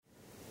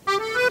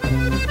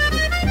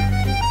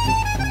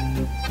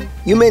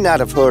You may not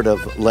have heard of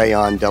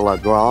Léon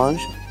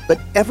Delagrange, but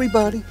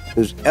everybody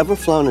who's ever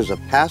flown as a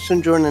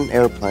passenger in an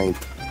airplane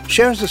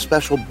shares a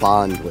special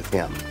bond with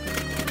him.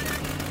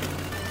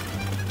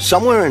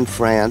 Somewhere in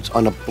France,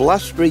 on a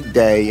blustery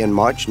day in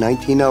March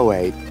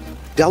 1908,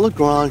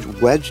 Delagrange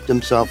wedged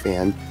himself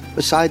in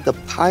beside the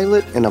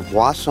pilot in a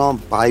Voisin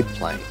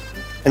biplane,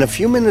 and a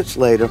few minutes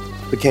later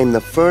became the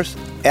first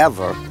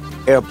ever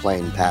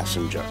airplane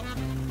passenger.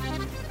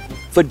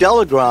 For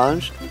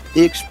Delagrange,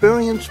 the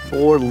experience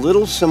bore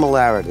little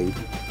similarity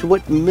to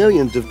what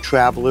millions of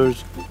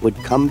travelers would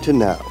come to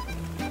know.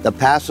 The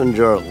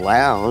passenger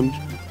lounge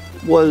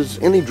was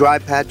any dry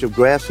patch of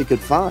grass he could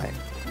find.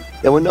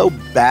 There were no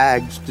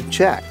bags to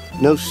check,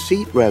 no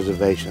seat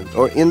reservations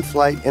or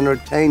in-flight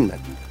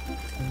entertainment.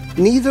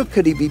 Neither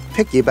could he be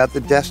picky about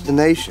the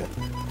destination.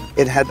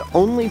 It had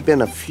only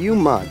been a few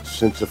months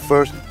since the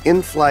first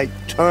in-flight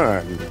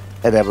turn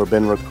had ever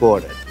been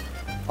recorded.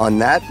 On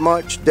that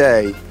March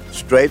day,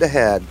 straight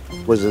ahead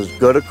was as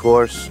good a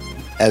course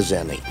as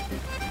any.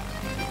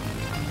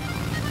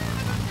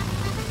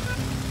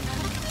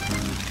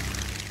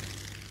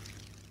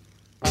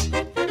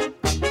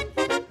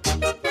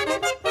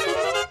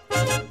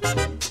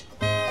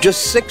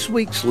 Just 6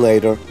 weeks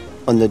later,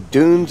 on the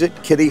dunes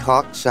at Kitty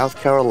Hawk, South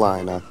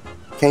Carolina,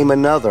 came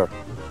another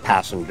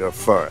passenger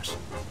first.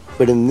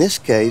 But in this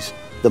case,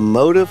 the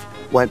motive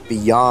went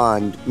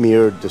beyond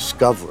mere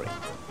discovery.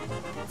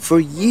 For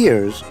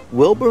years,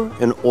 Wilbur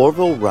and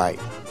Orville Wright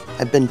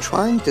had been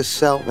trying to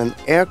sell an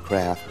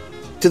aircraft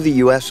to the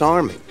U.S.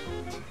 Army.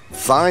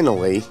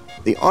 Finally,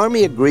 the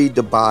Army agreed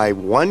to buy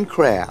one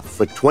craft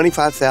for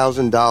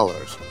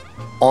 $25,000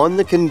 on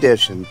the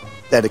condition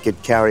that it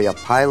could carry a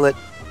pilot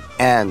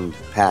and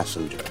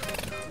passenger.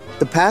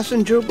 The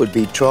passenger would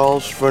be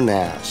Charles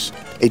Furness,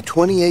 a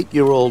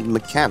 28-year-old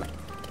mechanic.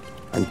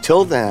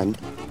 Until then,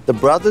 the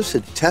brothers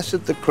had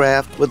tested the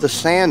craft with a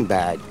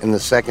sandbag in the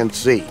second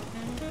seat.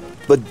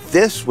 But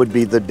this would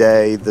be the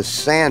day the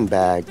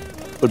sandbag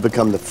would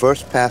become the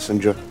first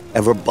passenger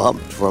ever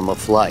bumped from a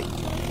flight.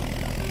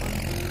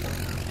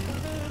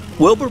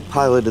 Wilbur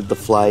piloted the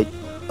flight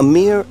a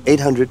mere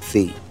 800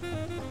 feet.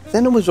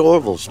 Then it was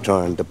Orville's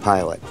turn to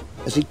pilot,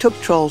 as he took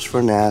Charles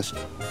Furness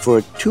for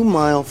a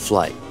 2-mile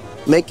flight,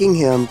 making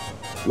him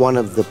one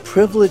of the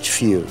privileged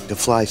few to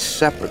fly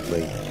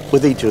separately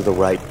with each of the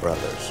Wright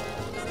brothers.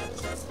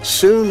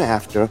 Soon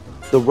after,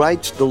 the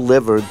Wrights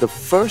delivered the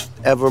first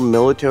ever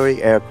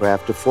military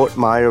aircraft to Fort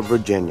Myer,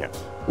 Virginia,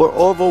 where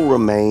Orville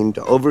remained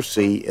to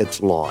oversee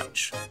its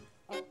launch.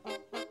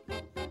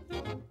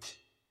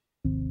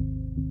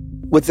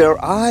 With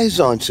their eyes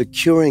on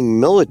securing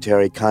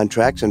military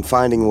contracts and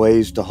finding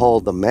ways to haul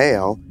the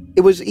mail,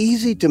 it was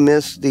easy to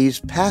miss these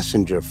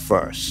passenger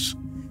firsts,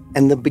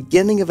 and the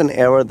beginning of an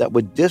era that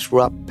would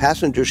disrupt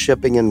passenger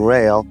shipping and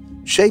rail,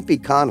 shape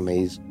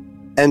economies,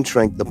 and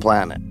shrink the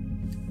planet.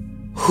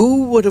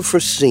 Who would have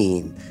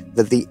foreseen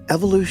that the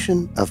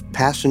evolution of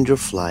passenger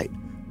flight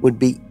would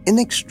be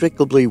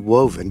inextricably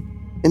woven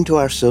into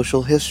our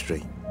social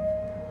history?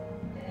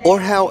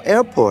 Or how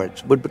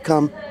airports would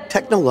become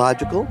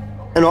technological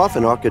and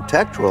often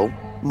architectural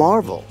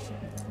marvels?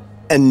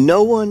 And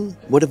no one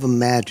would have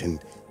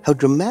imagined how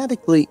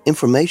dramatically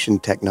information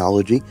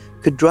technology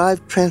could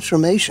drive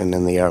transformation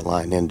in the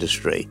airline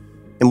industry,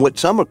 in what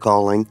some are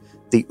calling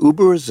the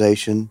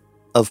Uberization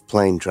of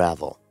plane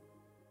travel.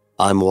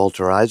 I'm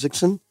Walter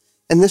Isaacson,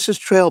 and this is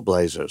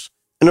Trailblazers,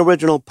 an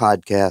original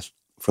podcast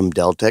from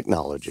Dell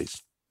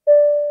Technologies.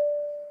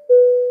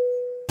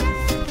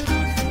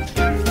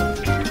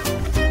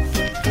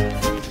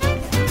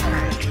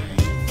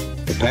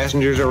 The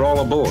passengers are all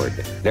aboard.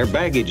 Their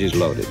baggage is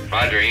loaded.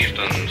 Roger,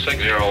 Houston,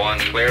 601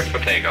 cleared for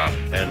takeoff.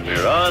 And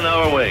we're on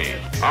our way.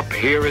 Up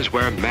here is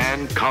where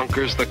man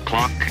conquers the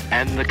clock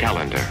and the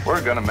calendar.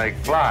 We're going to make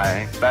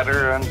flying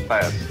better and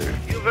faster.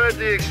 You've heard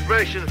the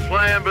expression,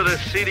 flying by the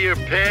seat of your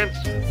pants?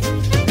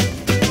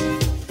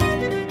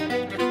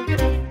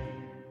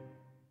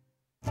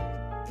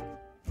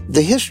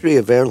 The history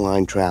of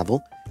airline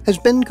travel has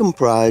been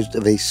comprised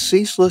of a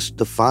ceaseless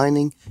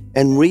defining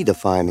and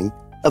redefining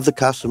of the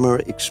customer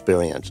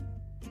experience.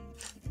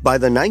 By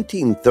the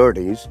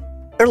 1930s,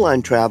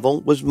 airline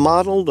travel was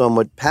modeled on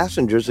what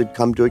passengers had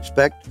come to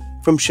expect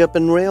from ship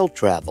and rail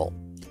travel.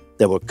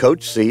 There were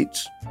coach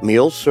seats,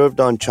 meals served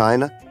on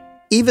china,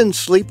 even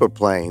sleeper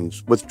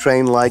planes with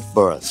train-like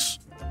berths.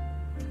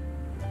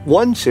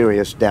 One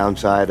serious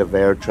downside of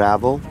air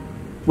travel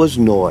was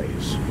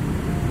noise.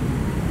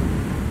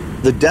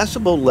 The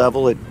decibel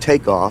level at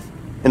takeoff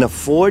in a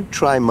Ford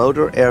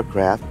trimotor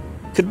aircraft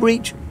could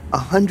reach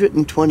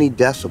 120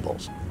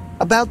 decibels,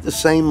 about the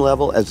same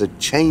level as a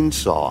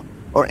chainsaw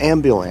or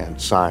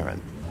ambulance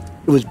siren.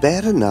 It was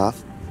bad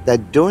enough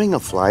that during a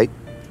flight,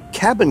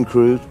 cabin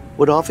crews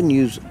would often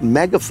use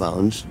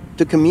megaphones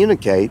to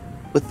communicate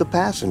with the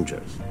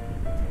passengers.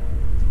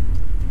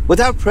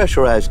 Without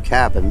pressurized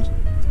cabins,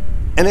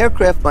 an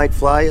aircraft might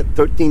fly at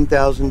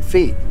 13,000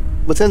 feet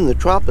within the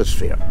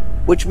troposphere,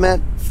 which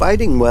meant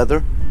fighting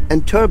weather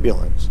and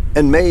turbulence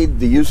and made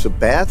the use of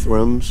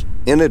bathrooms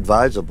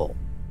inadvisable.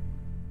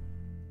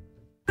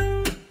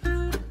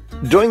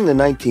 During the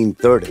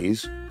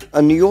 1930s,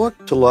 a New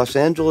York to Los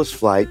Angeles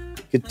flight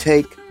could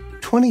take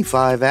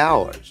 25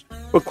 hours,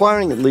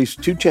 requiring at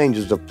least 2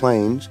 changes of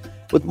planes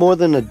with more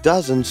than a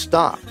dozen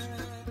stops.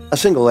 A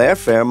single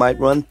airfare might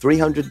run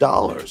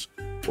 $300,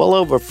 well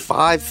over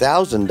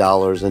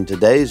 $5,000 in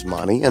today's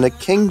money, and a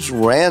king's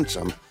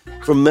ransom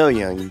for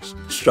millions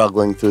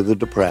struggling through the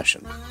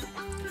Depression.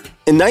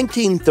 In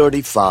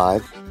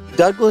 1935,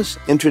 Douglas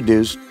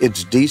introduced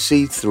its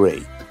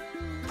DC-3,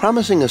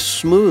 promising a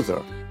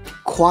smoother,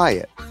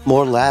 quiet,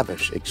 more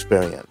lavish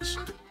experience.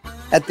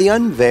 At the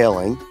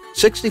unveiling,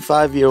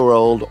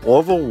 65-year-old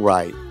Orville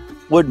Wright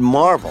would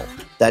marvel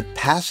that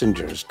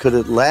passengers could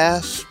at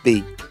last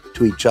speak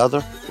to each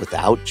other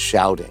without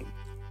shouting.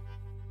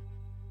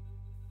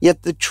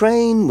 Yet the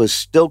train was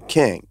still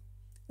king,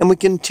 and we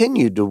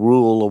continued to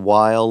rule a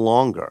while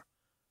longer.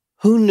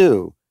 Who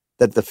knew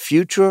that the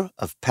future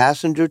of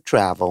passenger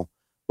travel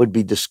would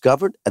be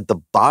discovered at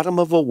the bottom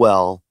of a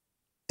well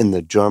in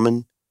the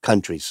German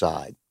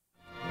countryside?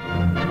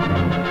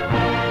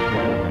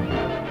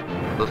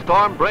 The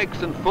storm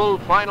breaks in full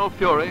final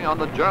fury on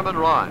the German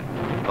Rhine,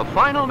 a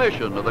final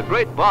mission of the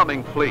great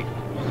bombing fleet.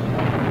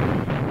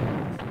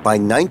 By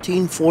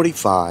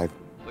 1945,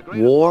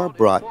 war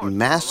brought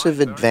massive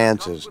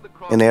advances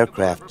in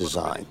aircraft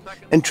design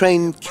and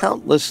trained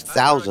countless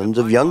thousands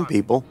of young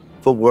people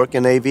for work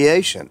in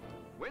aviation.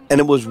 And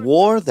it was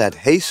war that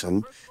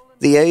hastened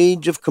the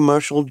age of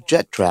commercial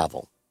jet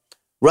travel.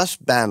 Russ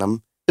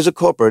Banham is a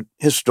corporate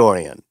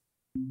historian.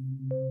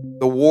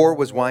 The war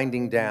was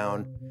winding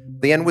down.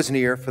 The end was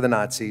near for the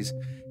Nazis.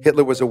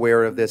 Hitler was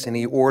aware of this, and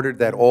he ordered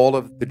that all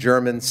of the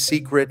German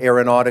secret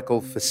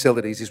aeronautical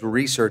facilities, these were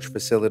research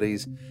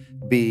facilities,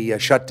 be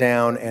shut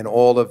down and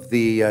all of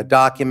the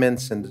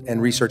documents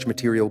and research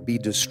material be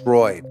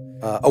destroyed.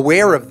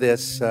 Aware of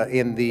this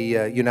in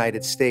the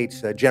United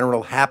States,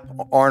 General Hap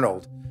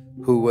Arnold,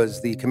 who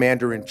was the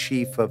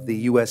commander-in-chief of the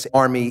U.S.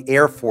 Army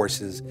Air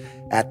Forces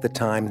at the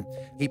time,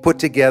 he put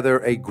together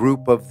a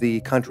group of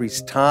the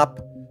country's top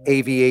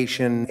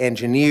aviation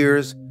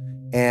engineers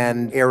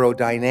and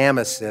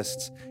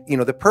aerodynamicists. You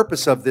know, the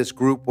purpose of this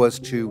group was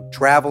to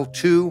travel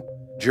to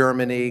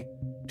Germany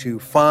to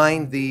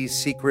find these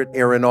secret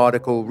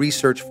aeronautical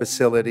research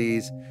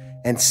facilities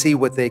and see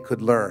what they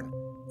could learn.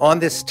 On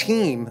this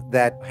team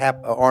that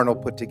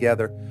Arnold put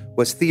together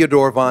was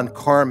Theodor von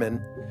Karman,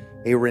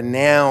 a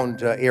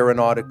renowned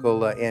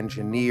aeronautical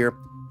engineer.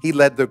 He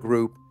led the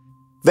group.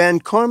 Von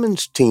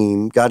Karman's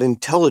team got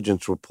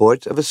intelligence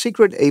reports of a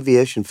secret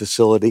aviation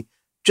facility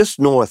just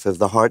north of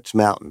the Harz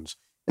Mountains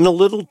in a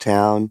little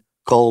town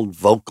called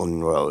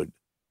Völkenrode.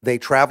 They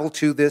travel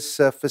to this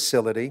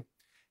facility,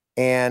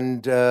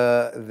 and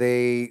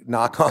they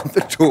knock on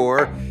the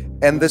door,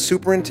 and the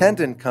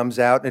superintendent comes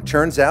out, and it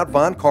turns out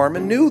von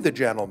Karman knew the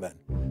gentleman,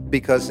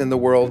 because in the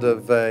world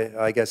of,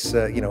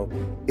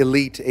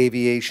 elite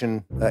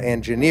aviation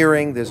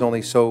engineering, there's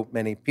only so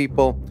many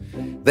people.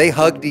 They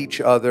hugged each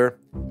other,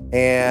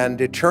 and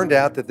it turned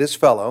out that this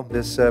fellow,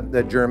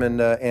 the German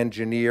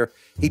engineer,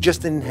 he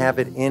just didn't have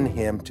it in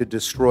him to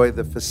destroy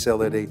the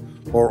facility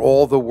or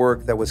all the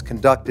work that was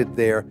conducted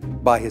there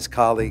by his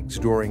colleagues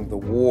during the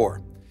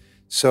war.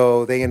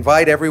 So they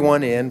invite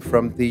everyone in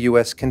from the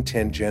U.S.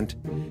 contingent,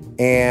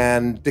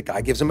 and the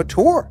guy gives him a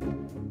tour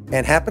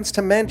and happens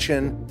to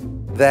mention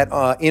that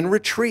in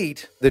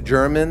retreat, the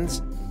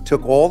Germans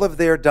took all of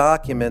their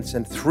documents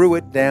and threw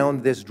it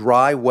down this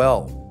dry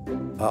well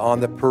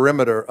on the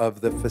perimeter of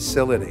the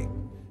facility.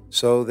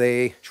 So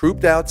they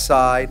trooped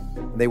outside,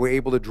 and they were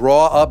able to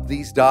draw up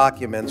these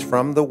documents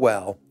from the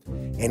well,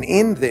 and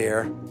in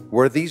there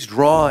were these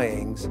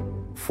drawings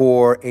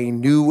for a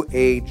new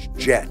age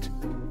jet.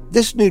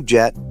 This new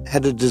jet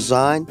had a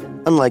design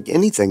unlike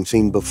anything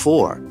seen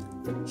before.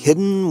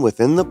 Hidden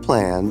within the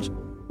plans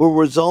were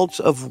results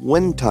of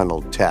wind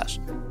tunnel tests,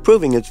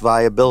 proving its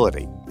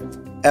viability.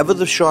 Ever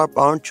the sharp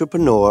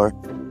entrepreneur,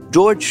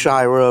 George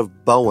Schirra of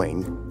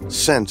Boeing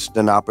sensed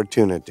an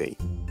opportunity.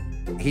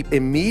 He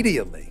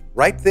immediately,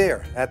 right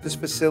there at this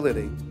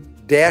facility,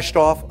 dashed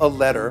off a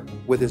letter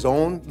with his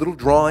own little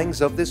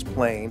drawings of this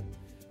plane,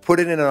 put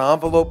it in an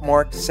envelope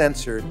marked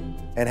censored,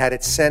 and had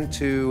it sent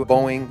to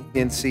Boeing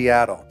in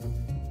Seattle.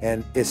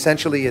 And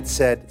essentially it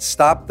said,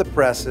 stop the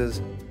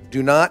presses,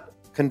 do not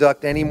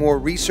conduct any more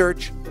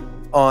research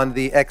on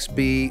the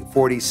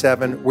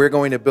XB-47. We're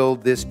going to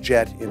build this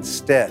jet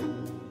instead.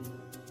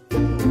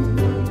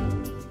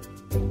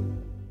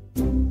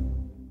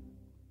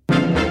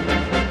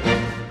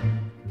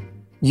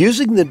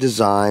 Using the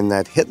design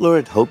that Hitler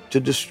had hoped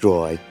to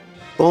destroy,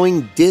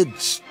 Boeing did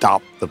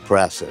stop the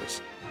presses,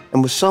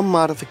 and with some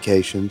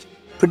modifications,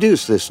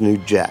 produced this new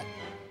jet,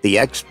 the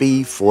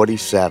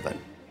XB-47.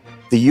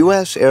 The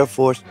U.S. Air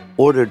Force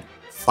ordered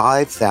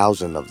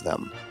 5,000 of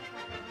them.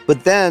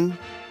 But then,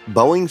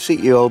 Boeing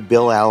CEO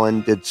Bill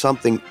Allen did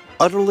something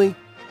utterly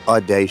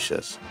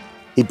audacious.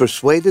 He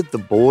persuaded the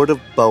board of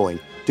Boeing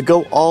to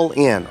go all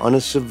in on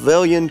a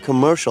civilian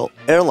commercial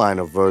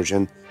airliner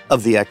version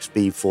of the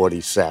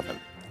XB-47.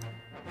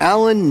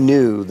 Allen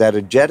knew that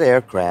a jet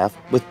aircraft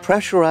with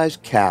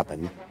pressurized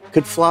cabin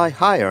could fly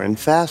higher and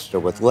faster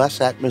with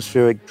less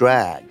atmospheric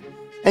drag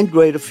and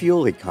greater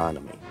fuel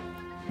economy.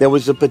 There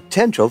was the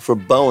potential for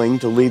Boeing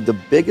to lead the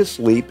biggest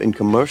leap in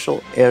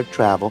commercial air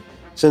travel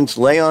since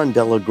Leon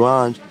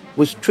Delagrange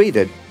was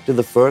treated to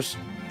the first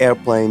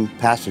airplane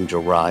passenger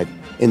ride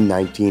in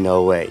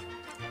 1908.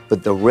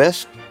 But the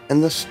risk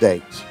and the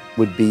stakes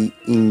would be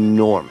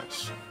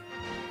enormous.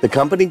 The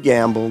company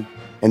gambled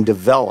and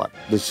developed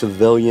the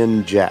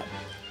civilian jet,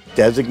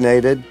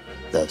 designated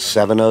the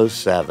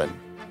 707.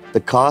 The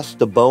cost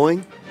to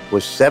Boeing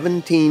was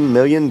 $17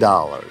 million,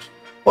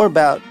 or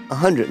about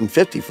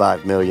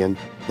 $155 million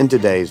in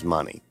today's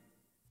money.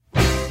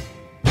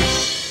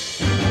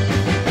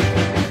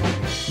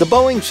 The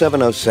Boeing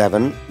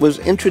 707 was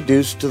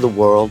introduced to the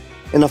world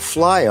in a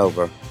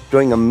flyover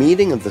during a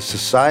meeting of the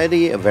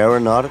Society of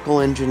Aeronautical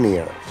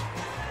Engineers.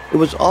 It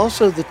was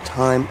also the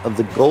time of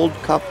the Gold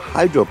Cup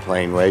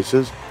hydroplane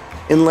races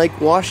in Lake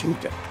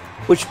Washington,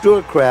 which drew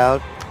a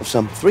crowd of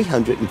some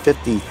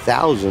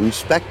 350,000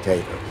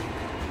 spectators.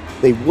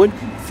 They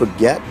wouldn't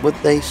forget what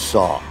they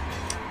saw.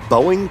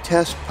 Boeing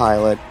test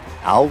pilot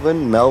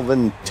Alvin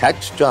Melvin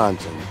Tex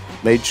Johnson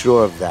made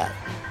sure of that.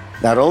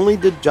 Not only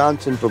did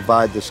Johnson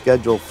provide the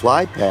scheduled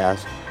fly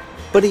pass,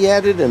 but he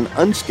added an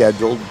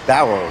unscheduled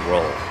barrel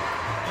roll.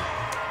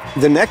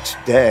 The next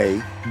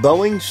day,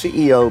 Boeing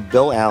CEO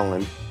Bill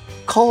Allen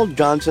called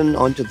Johnson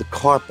onto the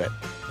carpet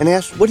and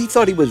asked what he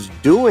thought he was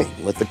doing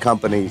with the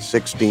company's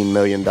 $16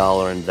 million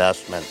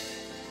investment.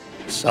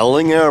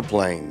 Selling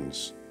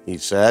airplanes, he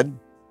said.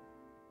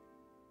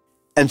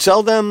 And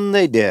sell them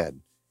they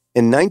did.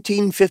 In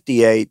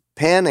 1958,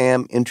 Pan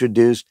Am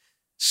introduced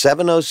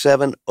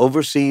 707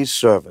 overseas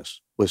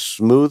service with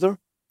smoother,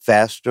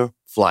 faster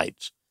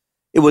flights.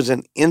 It was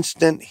an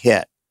instant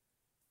hit.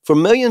 For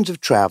millions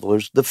of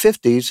travelers, the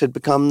 50s had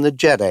become the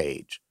jet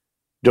age.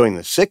 During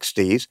the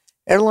 60s,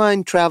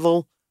 airline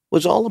travel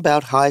was all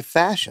about high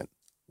fashion.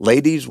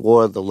 Ladies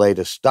wore the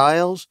latest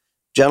styles,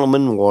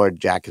 gentlemen wore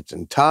jackets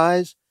and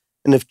ties,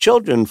 and if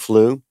children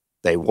flew,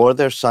 they wore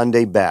their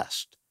Sunday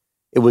best.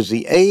 It was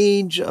the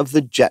age of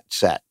the jet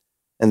set,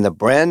 and the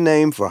brand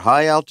name for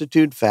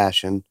high-altitude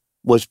fashion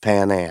was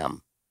Pan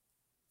Am.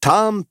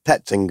 Tom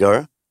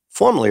Petzinger,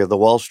 formerly of the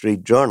Wall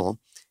Street Journal,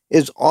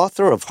 is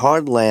author of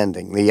Hard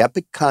Landing, the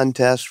epic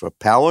contest for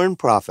power and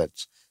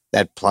profits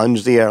that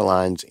plunged the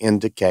airlines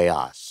into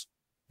chaos.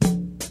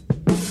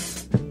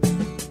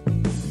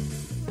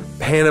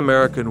 Pan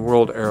American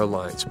World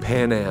Airlines,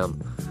 Pan Am,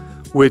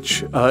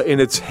 which in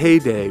its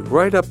heyday,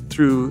 right up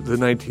through the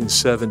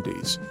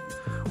 1970s,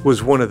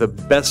 was one of the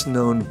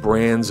best-known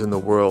brands in the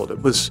world.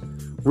 It was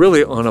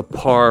really on a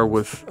par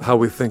with how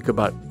we think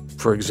about,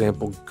 for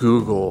example,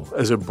 Google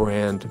as a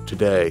brand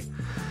today.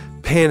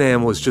 Pan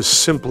Am was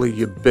just simply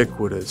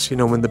ubiquitous. You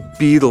know, when the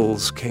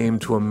Beatles came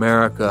to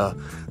America,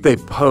 they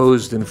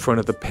posed in front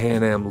of the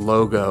Pan Am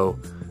logo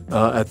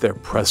at their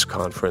press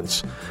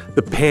conference.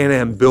 The Pan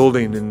Am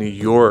building in New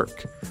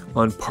York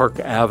on Park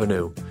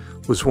Avenue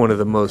was one of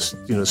the most,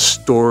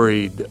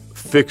 storied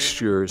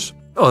fixtures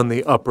on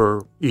the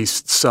Upper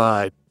East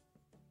Side.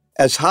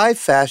 As high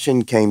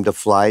fashion came to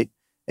flight,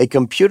 a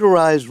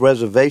computerized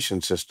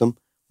reservation system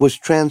was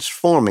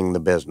transforming the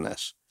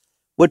business.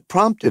 What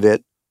prompted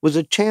it was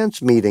a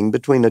chance meeting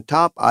between a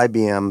top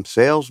IBM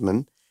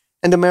salesman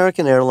and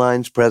American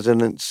Airlines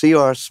President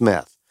C.R.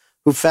 Smith,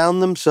 who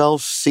found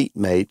themselves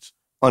seatmates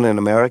on an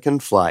American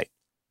flight.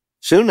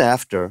 Soon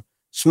after,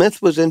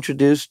 Smith was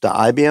introduced to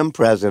IBM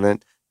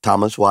President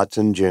Thomas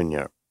Watson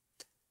Jr.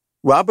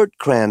 Robert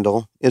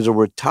Crandall is a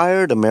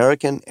retired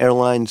American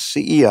Airlines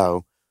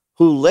CEO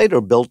who later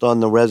built on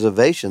the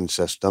reservation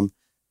system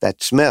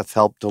that Smith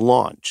helped to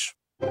launch.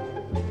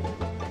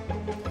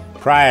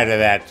 Prior to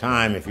that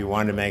time, if you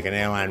wanted to make an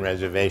airline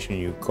reservation,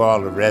 you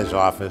called the res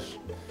office,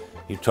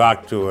 you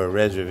talked to a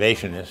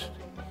reservationist,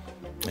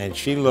 and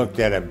she looked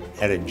at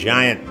a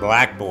giant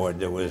blackboard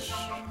that was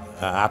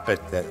up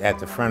at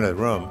the front of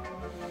the room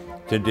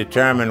to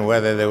determine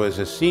whether there was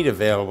a seat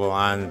available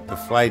on the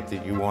flight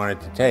that you wanted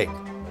to take.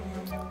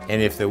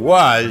 And if there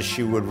was,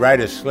 she would write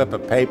a slip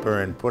of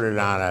paper and put it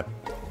on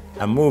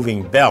a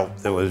moving belt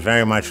that was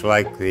very much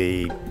like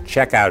the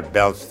checkout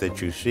belts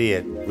that you see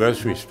at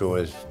grocery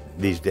stores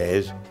these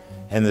days.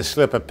 And the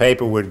slip of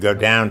paper would go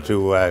down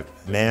to a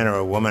man or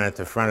a woman at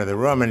the front of the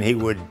room, and he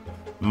would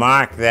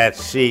mark that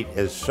seat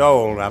as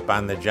sold up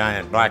on the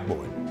giant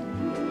blackboard.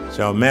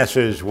 So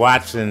Messrs.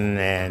 Watson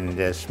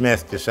and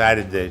Smith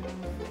decided that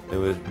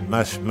there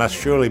must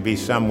surely be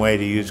some way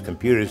to use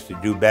computers to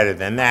do better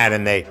than that,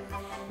 and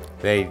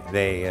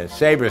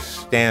SABRE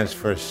stands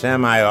for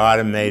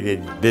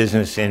Semi-Automated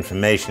Business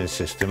Information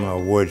System, or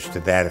words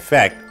to that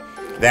effect.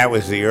 That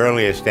was the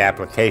earliest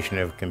application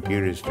of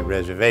computers to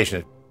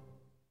reservations.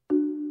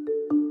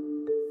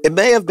 It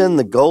may have been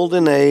the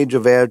golden age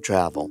of air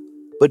travel,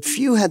 but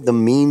few had the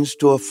means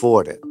to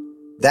afford it.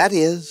 That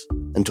is,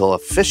 until a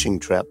fishing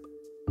trip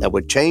that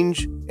would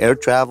change air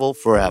travel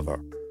forever.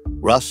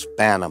 Russ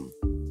Banham.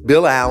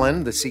 Bill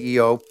Allen, the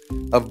CEO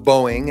of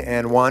Boeing,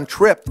 and Juan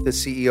Trippe, the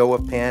CEO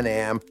of Pan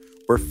Am,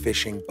 were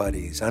fishing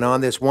buddies. And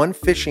on this one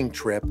fishing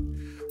trip,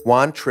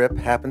 Juan Trippe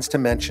happens to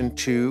mention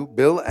to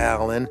Bill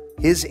Allen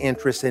his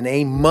interest in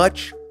a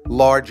much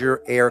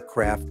larger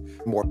aircraft.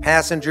 More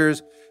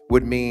passengers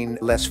would mean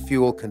less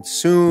fuel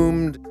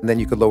consumed, and then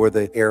you could lower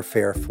the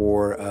airfare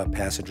for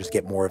passengers,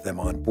 get more of them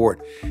on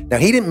board. Now,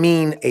 he didn't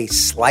mean a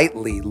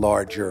slightly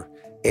larger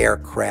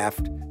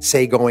aircraft,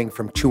 say going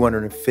from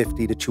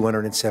 250 to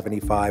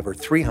 275 or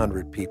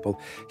 300 people.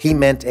 He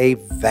meant a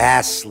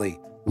vastly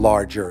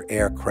larger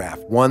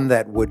aircraft, one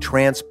that would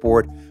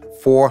transport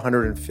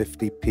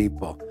 450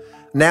 people.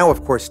 Now,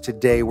 of course,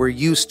 today we're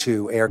used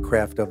to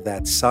aircraft of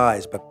that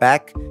size, but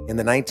back in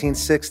the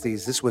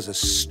 1960s, this was a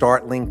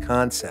startling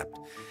concept.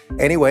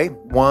 Anyway,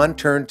 Juan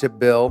turned to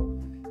Bill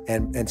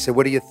and said,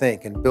 "What do you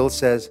think?" And Bill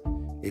says,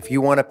 "If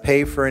you want to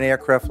pay for an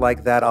aircraft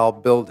like that, I'll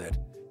build it."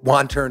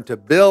 Juan turned to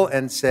Bill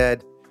and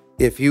said,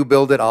 "If you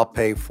build it, I'll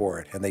pay for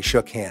it." And they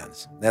shook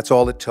hands. That's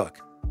all it took.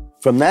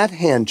 From that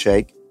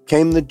handshake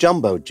came the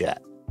jumbo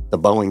jet, the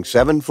Boeing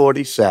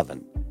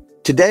 747.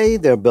 Today,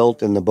 they're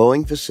built in the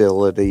Boeing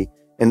facility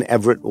in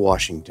Everett,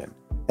 Washington,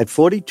 at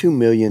 42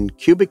 million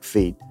cubic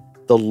feet,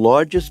 the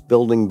largest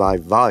building by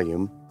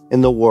volume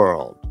in the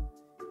world.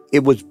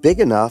 It was big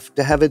enough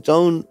to have its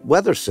own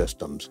weather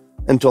systems.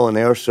 Until an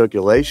air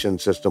circulation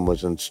system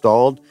was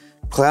installed,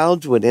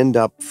 clouds would end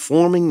up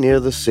forming near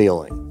the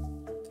ceiling.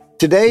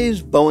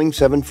 Today's Boeing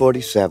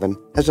 747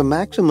 has a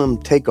maximum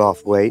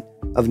takeoff weight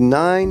of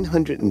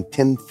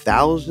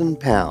 910,000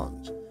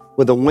 pounds,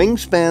 with a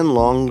wingspan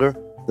longer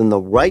than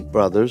the Wright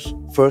brothers'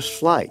 first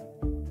flight.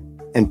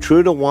 And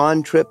true to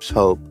Juan Trippe's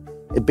hope,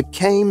 it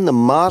became the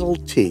Model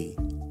T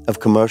of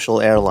commercial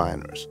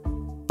airliners.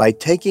 By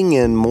taking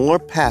in more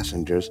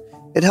passengers,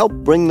 it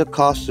helped bring the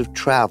cost of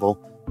travel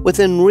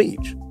within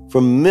reach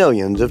for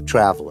millions of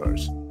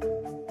travelers.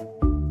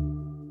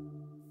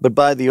 But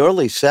by the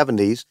early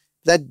 70s,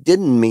 that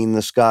didn't mean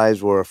the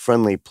skies were a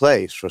friendly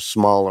place for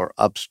smaller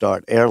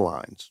upstart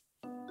airlines.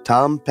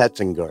 Tom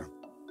Petzinger.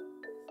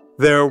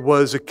 There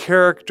was a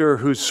character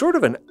who's sort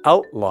of an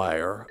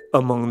outlier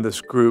among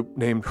this group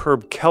named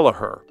Herb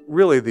Kelleher,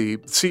 really the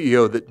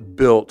CEO that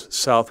built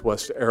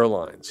Southwest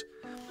Airlines.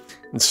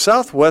 And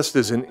Southwest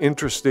is an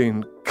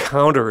interesting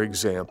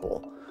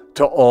counterexample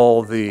to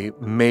all the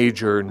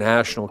major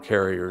national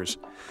carriers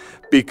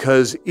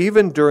because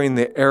even during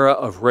the era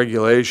of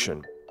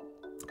regulation,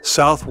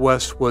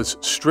 Southwest was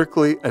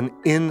strictly an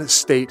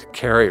in-state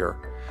carrier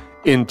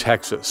in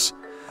Texas.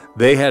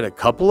 They had a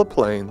couple of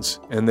planes,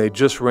 and they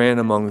just ran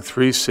among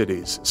 3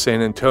 cities,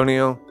 San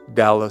Antonio,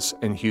 Dallas,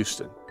 and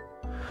Houston.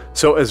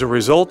 So as a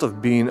result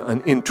of being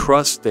an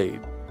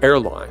intrastate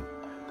airline,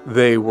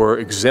 they were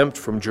exempt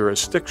from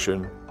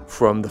jurisdiction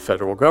from the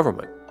federal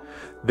government.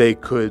 They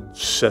could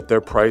set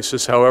their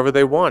prices however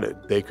they wanted.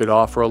 They could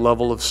offer a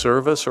level of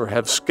service or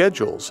have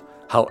schedules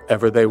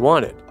however they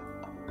wanted.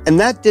 And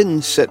that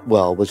didn't sit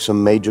well with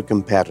some major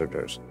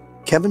competitors.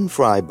 Kevin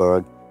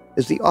Freiberg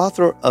is the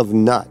author of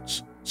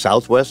Nuts,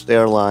 Southwest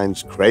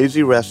Airlines'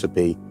 crazy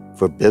recipe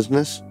for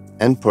business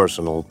and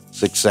personal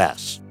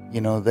success. You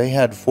know, they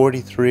had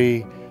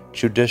 43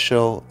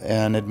 judicial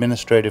and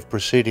administrative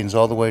proceedings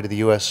all the way to the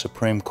U.S.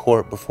 Supreme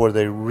Court before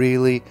they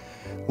really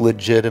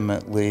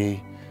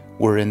legitimately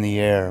were in the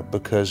air,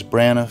 because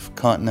Braniff,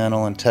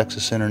 Continental, and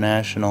Texas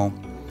International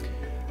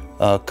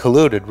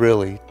colluded,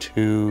 really,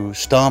 to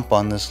stomp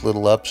on this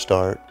little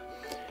upstart.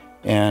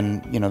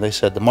 And, you know, they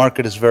said, the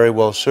market is very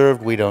well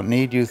served, we don't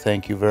need you,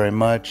 thank you very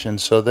much. And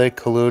so they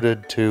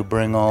colluded to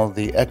bring all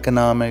the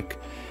economic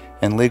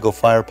and legal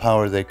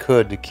firepower they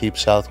could to keep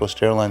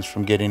Southwest Airlines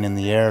from getting in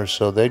the air.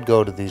 So they'd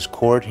go to these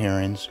court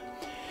hearings,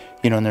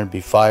 you know, and there'd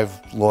be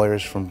 5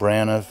 lawyers from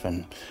Braniff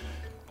and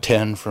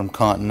 10 from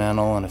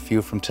Continental and a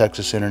few from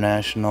Texas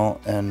International,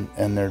 and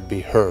there'd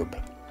be Herb.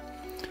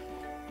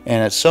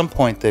 And at some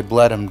point they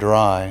bled him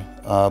dry,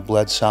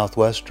 bled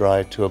Southwest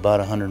dry to about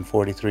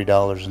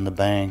 $143 in the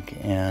bank.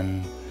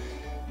 And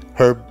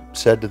Herb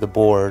said to the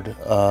board,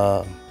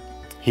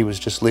 he was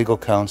just legal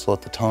counsel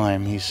at the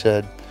time, he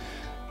said,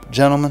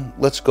 "Gentlemen,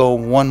 let's go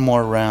one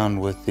more round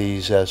with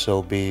these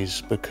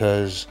SOBs,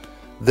 because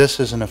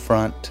this is an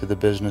affront to the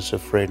business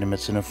of freedom.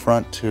 It's an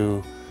affront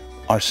to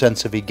our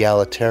sense of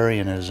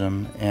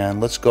egalitarianism,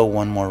 and let's go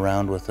one more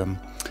round with them."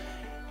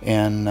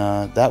 And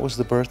that was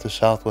the birth of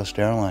Southwest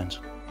Airlines.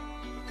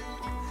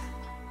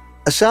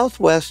 A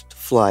Southwest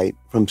flight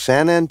from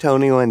San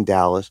Antonio and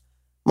Dallas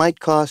might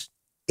cost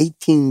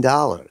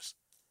 $18.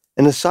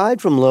 And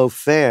aside from low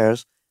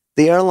fares,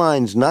 the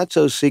airline's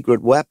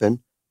not-so-secret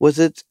weapon was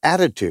its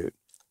attitude,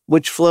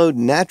 which flowed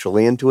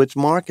naturally into its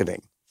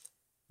marketing.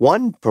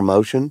 One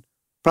promotion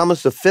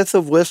promised a fifth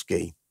of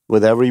whiskey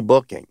with every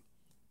booking.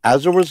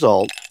 As a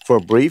result, for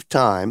a brief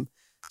time,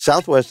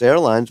 Southwest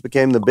Airlines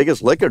became the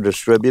biggest liquor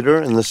distributor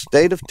in the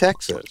state of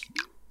Texas.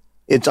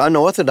 Its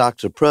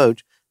unorthodox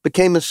approach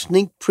became a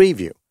sneak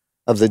preview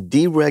of the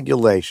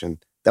deregulation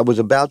that was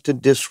about to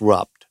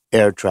disrupt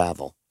air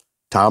travel.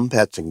 Tom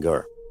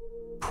Petzinger.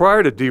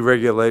 Prior to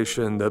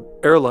deregulation, the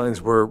airlines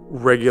were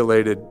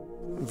regulated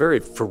very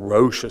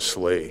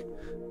ferociously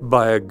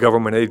by a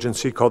government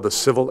agency called the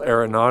Civil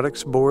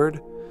Aeronautics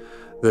Board.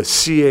 The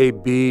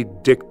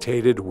CAB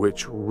dictated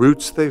which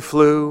routes they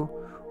flew,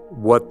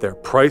 what their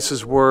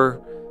prices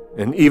were,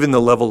 and even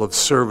the level of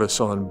service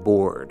on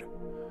board.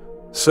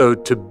 So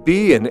to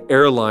be an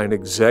airline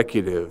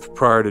executive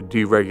prior to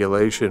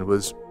deregulation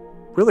was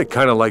really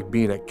kind of like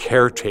being a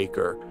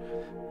caretaker,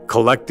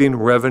 collecting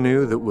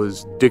revenue that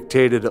was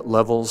dictated at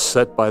levels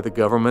set by the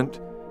government.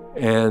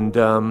 And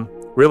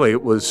really,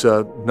 it was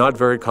not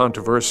very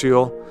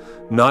controversial,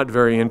 not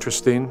very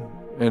interesting.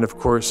 And of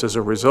course, as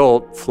a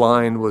result,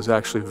 flying was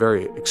actually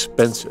very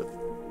expensive.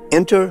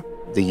 Enter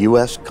the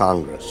U.S.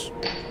 Congress.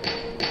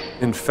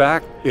 In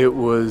fact, it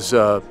was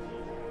a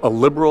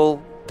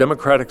liberal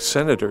Democratic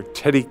Senator,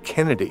 Teddy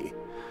Kennedy,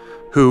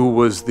 who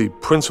was the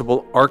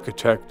principal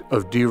architect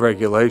of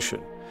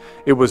deregulation.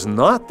 It was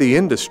not the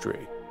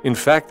industry. In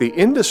fact, the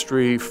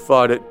industry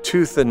fought it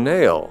tooth and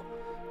nail.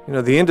 You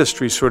know, the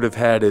industry sort of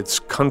had its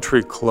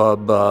country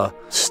club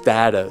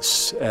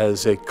status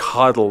as a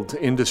coddled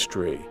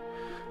industry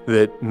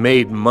that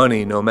made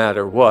money no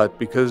matter what,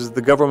 because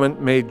the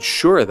government made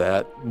sure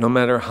that no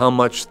matter how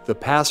much the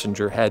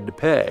passenger had to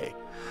pay.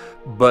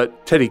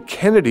 But Teddy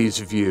Kennedy's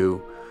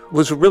view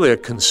was really a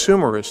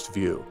consumerist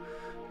view,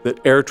 that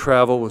air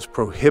travel was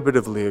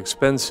prohibitively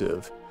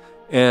expensive.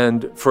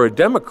 And for a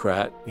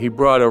Democrat, he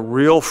brought a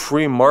real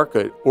free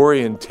market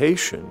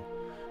orientation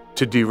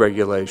to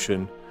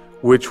deregulation,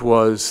 which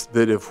was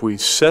that if we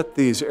set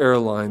these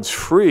airlines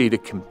free to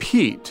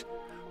compete,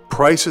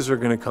 prices are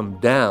going to come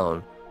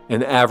down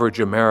and average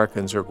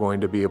Americans are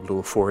going to be able to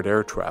afford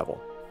air travel.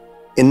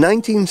 In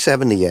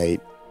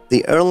 1978,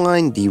 the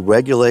Airline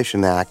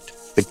Deregulation Act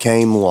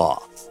became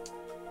law.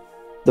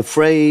 The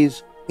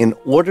phrase, "in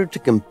order to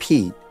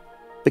compete,"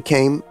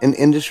 became an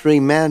industry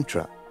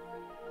mantra.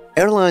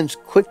 Airlines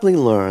quickly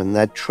learned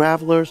that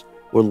travelers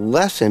were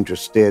less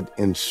interested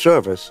in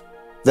service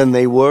than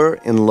they were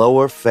in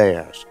lower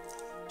fares.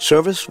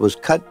 Service was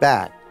cut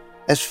back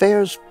as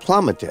fares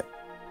plummeted.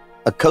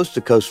 A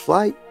coast-to-coast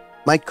flight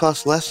might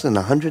cost less than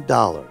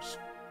 $100.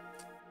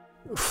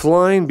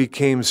 Flying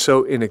became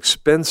so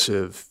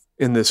inexpensive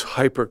in this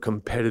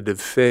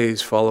hyper-competitive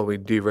phase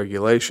following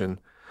deregulation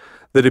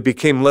that it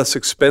became less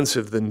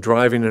expensive than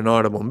driving an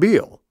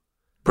automobile,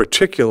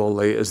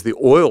 particularly as the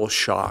oil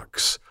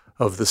shocks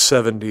of the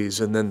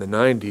 70s and then the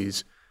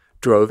 90s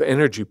drove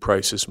energy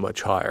prices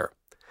much higher.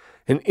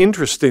 And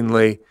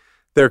interestingly,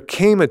 there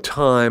came a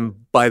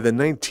time by the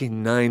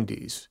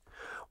 1990s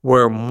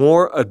where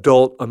more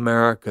adult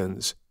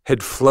Americans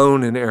had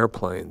flown in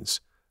airplanes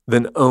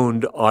than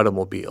owned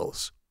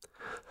automobiles.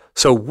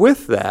 So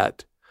with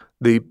that,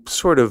 the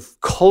sort of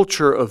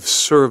culture of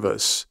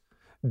service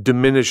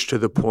diminished to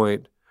the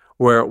point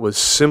where it was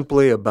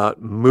simply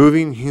about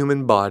moving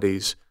human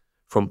bodies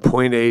from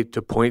point A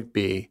to point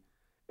B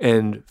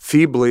and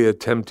feebly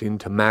attempting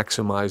to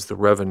maximize the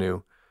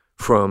revenue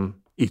from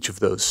each of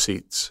those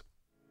seats.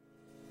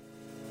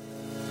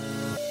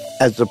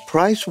 As the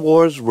price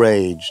wars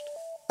raged,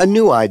 a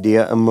new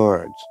idea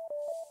emerged.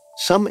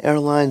 Some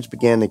airlines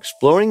began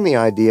exploring the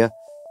idea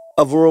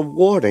of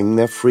rewarding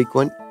their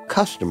frequent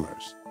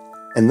customers,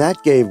 and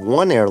that gave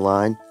one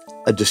airline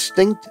a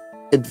distinct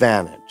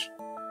advantage.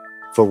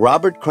 For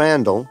Robert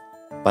Crandall,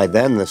 by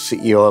then the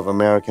CEO of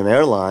American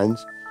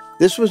Airlines,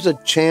 this was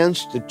a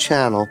chance to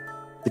channel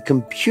the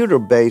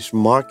computer-based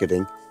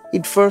marketing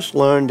he'd first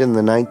learned in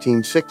the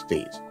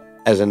 1960s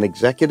as an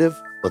executive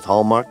with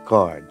Hallmark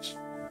cards.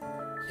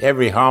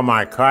 Every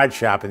Hallmark card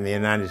shop in the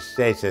United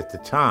States at the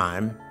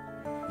time,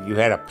 you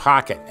had a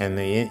pocket, and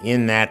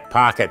in that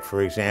pocket,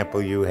 for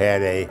example, you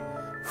had a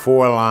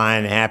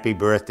 4-line Happy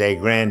Birthday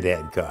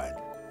Granddad card.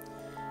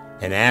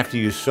 And after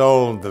you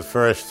sold the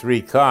first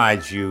 3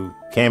 cards, you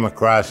came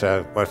across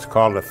what's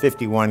called a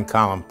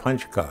 51-column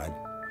punch card.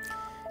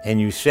 And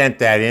you sent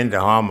that into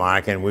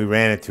Hallmark, and we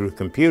ran it through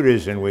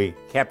computers, and we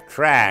kept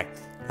track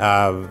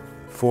of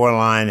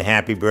 4-line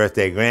Happy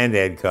Birthday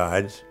Granddad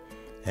cards,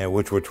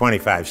 which were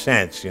 25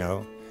 cents, you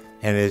know.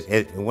 And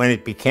when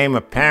it became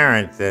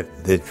apparent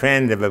that the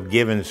trend of a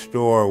given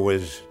store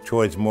was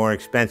towards more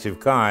expensive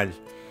cards,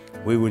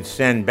 we would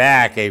send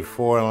back a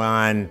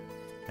 4-line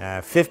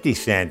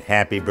 50-cent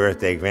Happy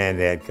Birthday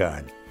Granddad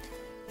card.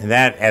 And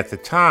that, at the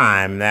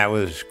time, that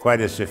was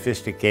quite a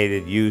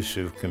sophisticated use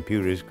of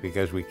computers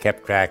because we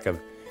kept track of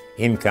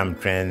income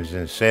trends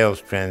and sales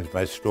trends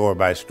by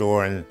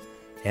store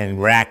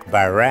and rack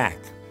by rack.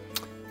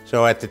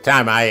 So at the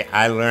time,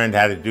 I learned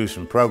how to do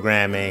some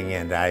programming,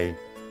 and I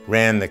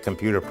ran the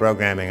computer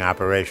programming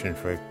operation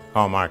for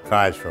Hallmark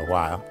cards for a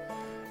while.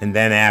 And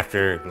then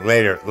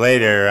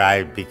later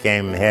I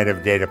became head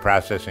of data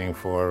processing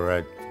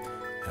for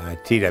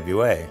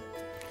TWA.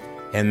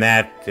 And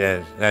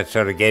that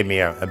sort of gave me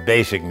a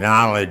basic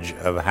knowledge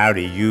of how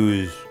to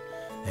use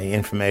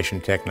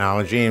information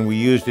technology, and we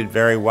used it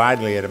very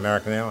widely at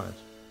American Airlines.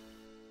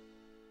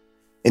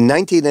 In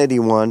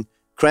 1981,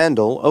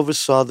 Crandall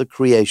oversaw the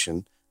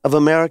creation of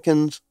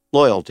American's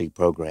loyalty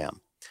program.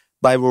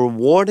 By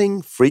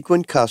rewarding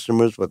frequent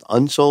customers with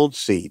unsold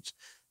seats,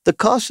 the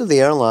cost of the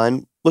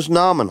airline was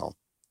nominal.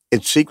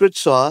 Its secret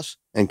sauce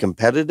and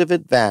competitive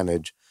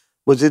advantage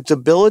was its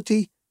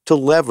ability to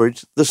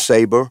leverage the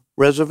Sabre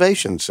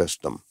reservation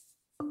system.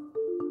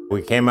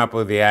 We came up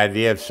with the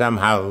idea of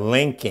somehow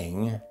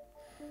linking,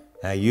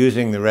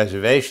 using the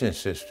reservation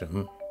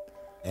system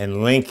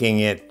and linking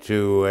it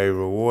to a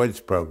rewards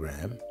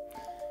program.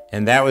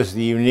 And that was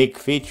the unique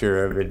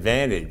feature of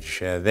Advantage.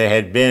 There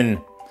had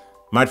been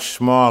much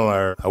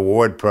smaller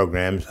award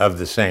programs of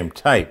the same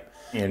type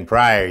in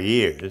prior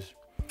years,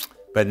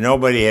 but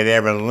nobody had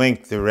ever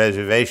linked the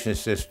reservation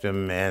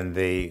system and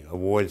the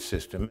award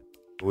system.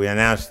 We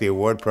announced the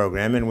award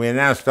program, and we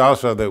announced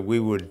also that we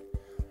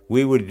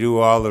would do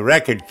all the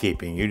record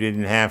keeping. You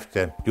didn't have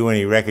to do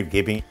any record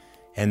keeping.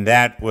 And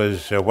that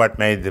was what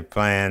made the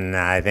plan,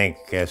 I think,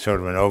 sort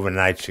of an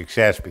overnight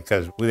success,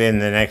 because within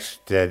the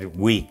next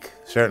week,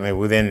 certainly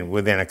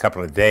within a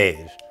couple of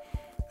days,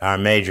 our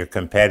major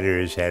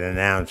competitors had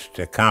announced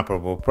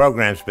comparable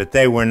programs, but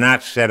they were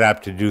not set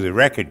up to do the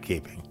record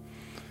keeping.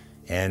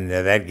 And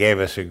that gave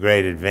us a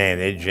great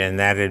advantage, and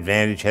that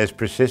advantage has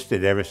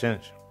persisted ever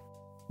since.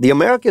 The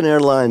American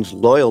Airlines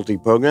loyalty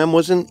program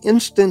was an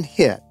instant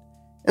hit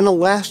and a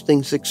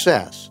lasting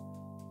success.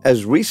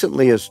 As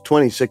recently as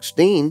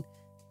 2016,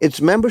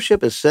 its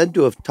membership is said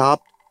to have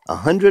topped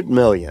 100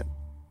 million.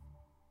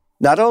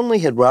 Not only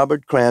had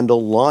Robert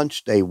Crandall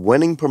launched a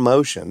winning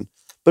promotion,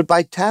 but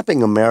by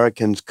tapping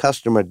Americans'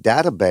 customer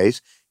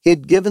database, he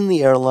had given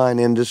the airline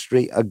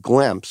industry a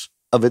glimpse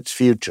of its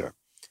future.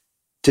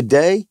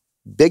 Today,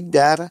 big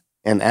data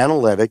and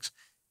analytics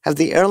have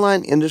the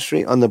airline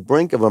industry on the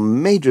brink of a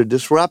major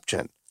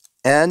disruption.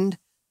 And,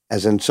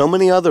 as in so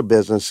many other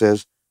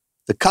businesses,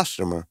 the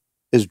customer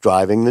is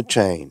driving the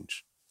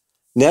change.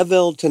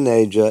 Neville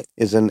Taneja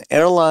is an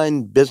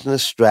airline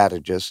business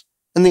strategist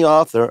and the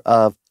author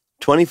of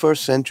 21st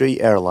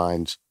Century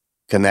Airlines,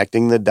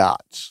 Connecting the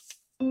Dots.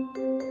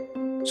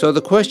 So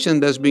the question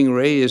that's being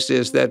raised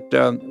is that,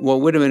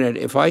 wait a minute,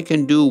 if I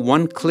can do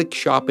one-click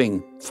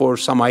shopping for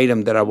some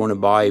item that I want to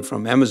buy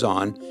from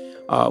Amazon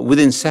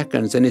within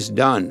seconds and it's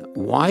done,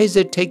 why is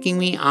it taking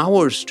me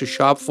hours to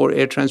shop for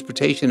air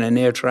transportation and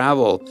air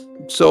travel?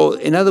 So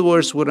in other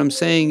words, what I'm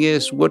saying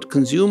is what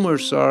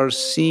consumers are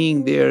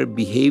seeing their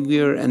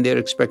behavior and their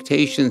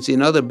expectations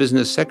in other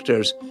business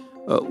sectors,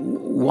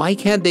 why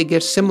can't they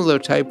get similar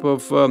type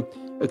of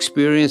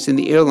experience in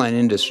the airline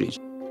industry?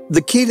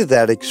 The key to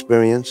that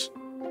experience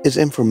is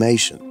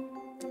information.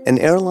 An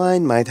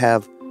airline might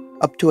have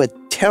up to 1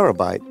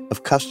 terabyte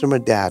of customer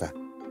data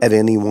at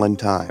any one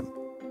time.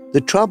 The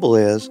trouble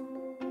is,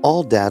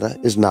 all data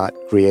is not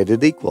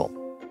created equal.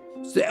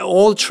 They're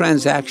all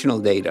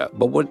transactional data,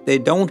 but what they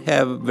don't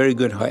have a very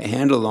good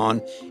handle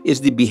on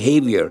is the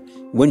behavior.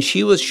 When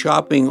she was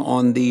shopping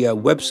on the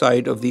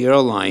website of the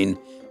airline,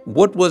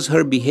 what was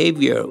her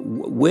behavior?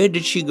 Where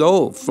did she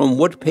go? From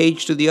what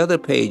page to the other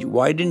page?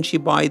 Why didn't she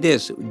buy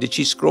this? Did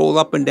she scroll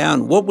up and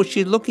down? What was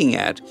she looking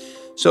at?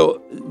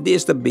 So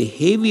there's the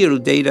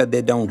behavioral data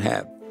they don't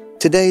have.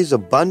 Today's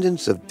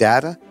abundance of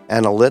data,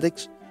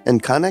 analytics,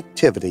 and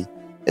connectivity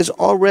is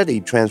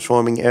already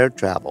transforming air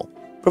travel,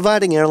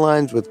 providing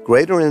airlines with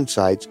greater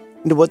insights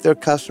into what their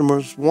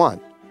customers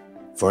want.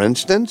 For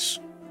instance,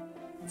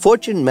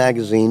 Fortune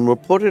magazine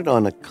reported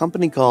on a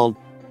company called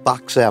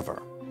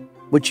Boxever,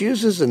 which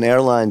uses an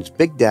airline's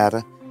big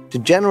data to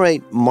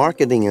generate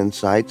marketing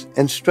insights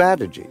and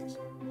strategies.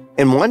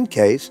 In one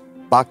case,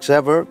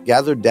 Boxever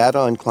gathered data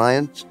on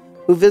clients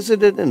who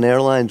visited an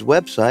airline's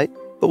website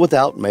but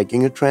without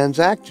making a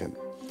transaction.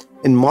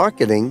 In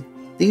marketing,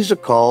 these are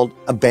called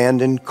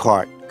abandoned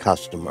cart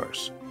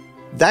customers.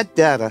 That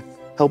data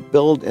helped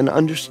build an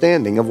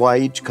understanding of why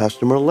each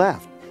customer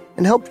left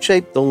and helped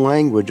shape the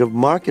language of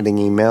marketing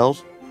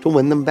emails to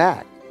win them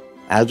back.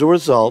 As a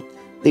result,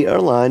 the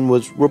airline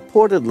was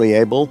reportedly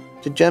able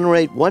to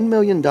generate $1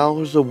 million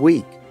a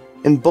week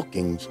in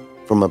bookings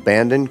from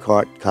abandoned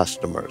cart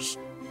customers.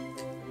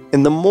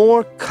 In the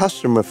more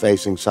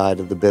customer-facing side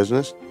of the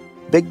business,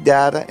 big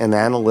data and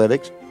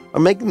analytics are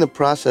making the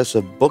process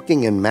of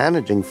booking and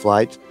managing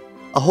flights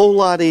a whole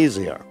lot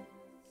easier.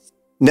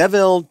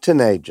 Neville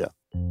Taneja.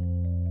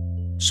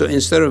 So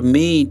instead of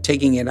me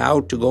taking it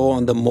out to go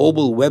on the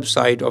mobile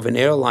website of an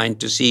airline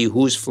to see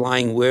who's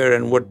flying where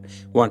and what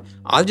one,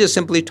 I'll just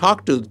simply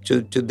talk to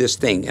this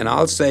thing and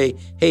I'll say,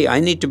 hey,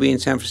 I need to be in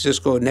San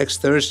Francisco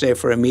next Thursday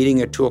for a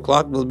meeting at 2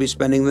 o'clock. We'll be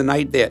spending the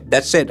night there.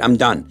 That's it. I'm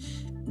done.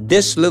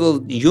 This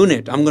little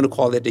unit, I'm going to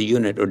call it a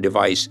unit or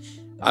device.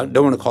 I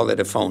don't want to call it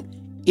a phone.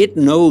 It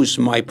knows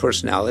my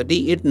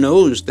personality. It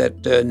knows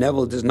that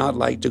Neville does not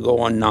like to go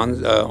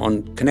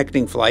on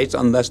connecting flights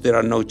unless there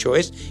are no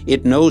choice.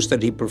 It knows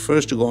that he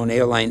prefers to go on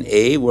airline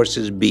A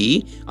versus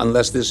B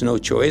unless there's no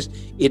choice.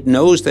 It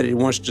knows that he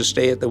wants to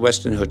stay at the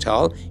Westin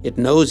Hotel. It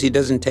knows he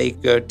doesn't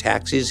take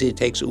taxis. He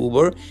takes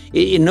Uber.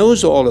 It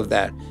knows all of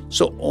that.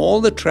 So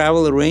all the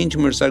travel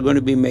arrangements are going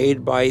to be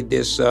made by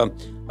this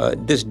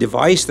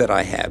device that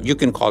I have. You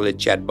can call it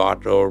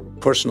chatbot or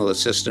personal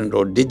assistant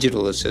or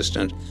digital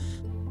assistant.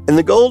 In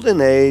the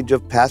golden age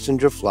of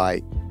passenger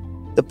flight,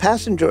 the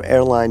passenger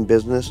airline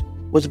business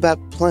was about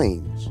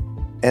planes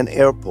and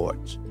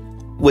airports.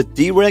 With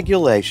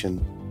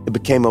deregulation, it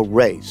became a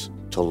race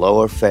to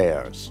lower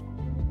fares.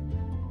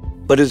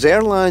 But as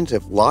airlines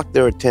have locked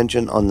their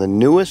attention on the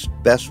newest,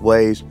 best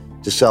ways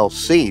to sell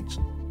seats,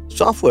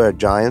 software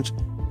giants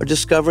are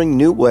discovering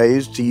new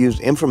ways to use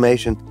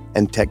information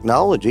and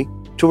technology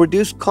to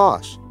reduce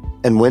costs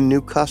and win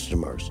new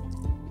customers.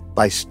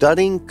 By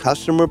studying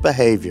customer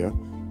behavior,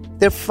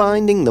 they're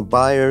finding the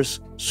buyer's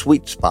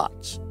sweet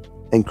spots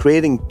and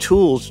creating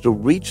tools to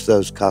reach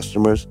those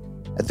customers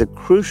at the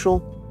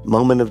crucial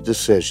moment of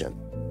decision.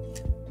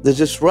 The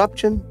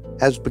disruption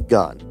has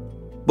begun,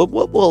 but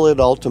what will it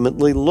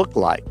ultimately look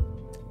like?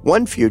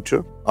 One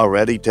future,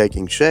 already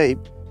taking shape,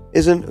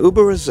 is an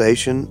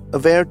Uberization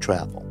of air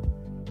travel,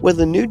 where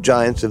the new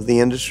giants of the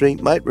industry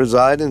might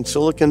reside in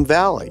Silicon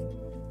Valley,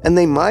 and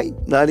they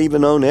might not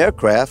even own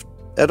aircraft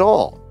at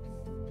all.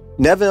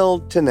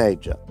 Neville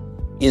Taneja.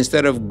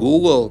 Instead of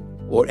Google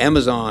or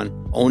Amazon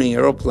owning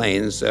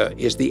airplanes,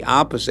 is the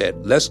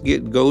opposite. Let's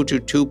go to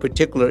two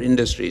particular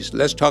industries.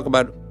 Let's talk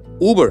about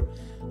Uber.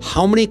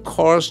 How many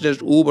cars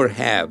does Uber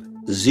have?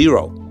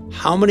 0.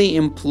 How many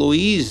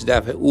employees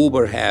does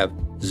Uber have?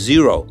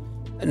 0.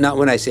 Now,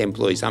 when I say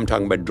employees, I'm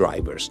talking about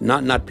drivers,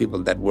 not people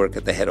that work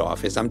at the head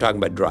office. I'm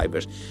talking about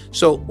drivers.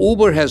 So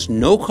Uber has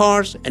no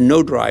cars and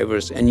no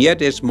drivers, and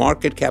yet its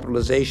market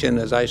capitalization,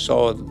 as I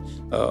saw,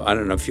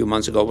 a few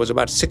months ago, was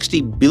about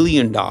 $60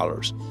 billion.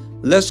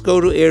 Let's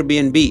go to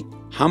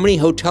Airbnb. How many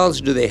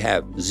hotels do they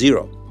have?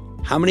 0.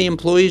 How many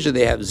employees do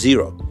they have?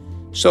 0.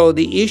 So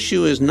the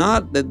issue is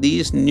not that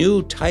these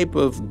new type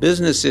of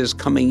businesses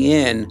coming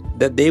in,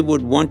 that they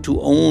would want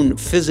to own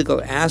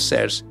physical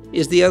assets.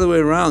 Is the other way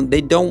around.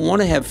 They don't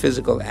want to have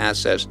physical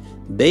assets.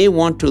 They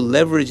want to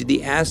leverage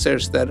the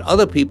assets that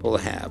other people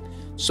have.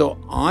 So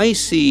I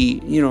see,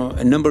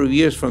 a number of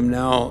years from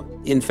now,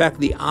 in fact,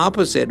 the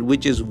opposite,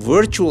 which is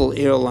virtual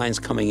airlines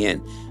coming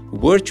in.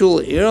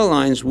 Virtual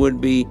airlines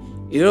would be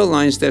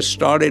airlines that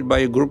started by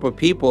a group of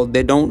people.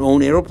 They don't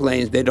own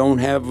airplanes. They don't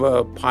have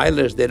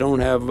pilots. They don't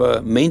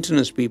have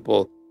maintenance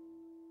people.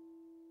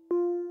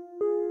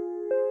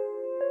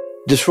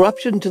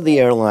 Disruption to the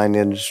airline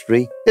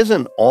industry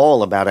isn't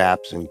all about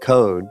apps and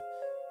code.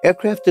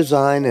 Aircraft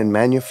design and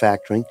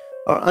manufacturing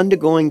are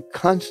undergoing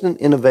constant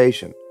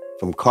innovation,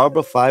 from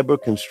carbon fiber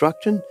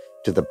construction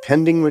to the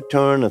pending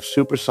return of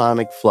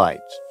supersonic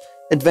flights.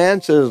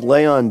 Advances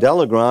Leon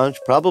Delagrange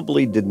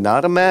probably did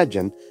not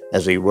imagine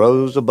as he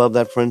rose above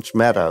that French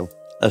meadow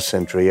a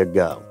century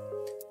ago.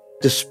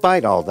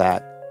 Despite all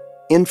that,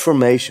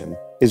 information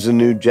is the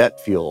new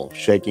jet fuel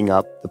shaking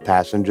up the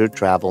passenger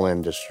travel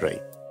industry.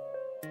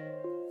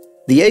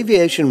 The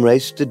aviation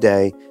race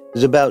today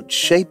is about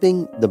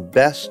shaping the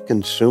best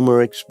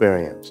consumer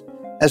experience,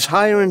 as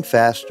higher and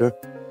faster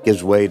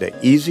gives way to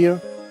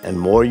easier and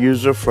more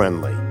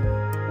user-friendly.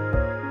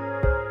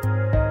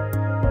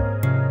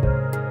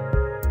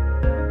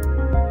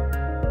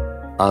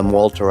 I'm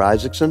Walter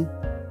Isaacson,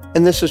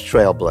 and this is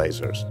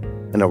Trailblazers,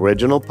 an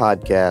original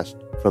podcast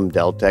from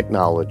Dell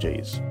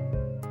Technologies.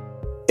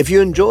 If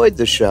you enjoyed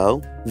the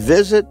show,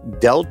 visit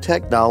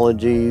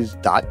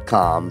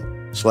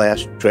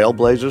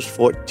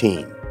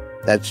delltechnologies.com/Trailblazers14.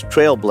 That's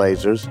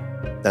Trailblazers,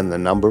 then the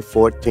number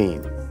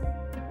 14.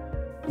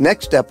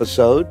 Next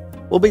episode,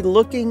 we'll be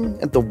looking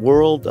at the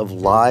world of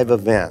live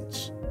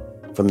events.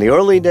 From the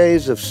early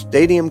days of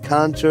stadium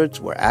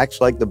concerts where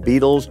acts like the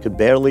Beatles could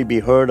barely be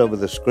heard over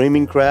the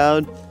screaming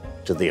crowd,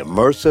 to the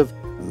immersive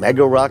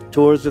mega rock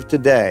tours of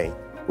today,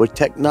 where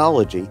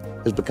technology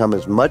has become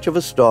as much of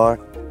a star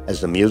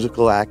as the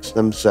musical acts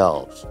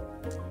themselves.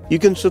 You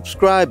can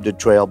subscribe to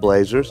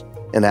Trailblazers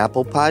in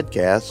Apple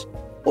Podcasts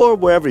or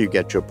wherever you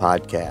get your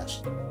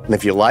podcasts. And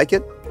if you like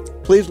it,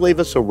 please leave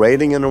us a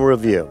rating and a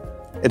review.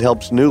 It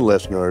helps new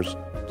listeners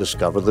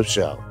discover the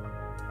show.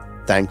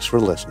 Thanks for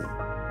listening.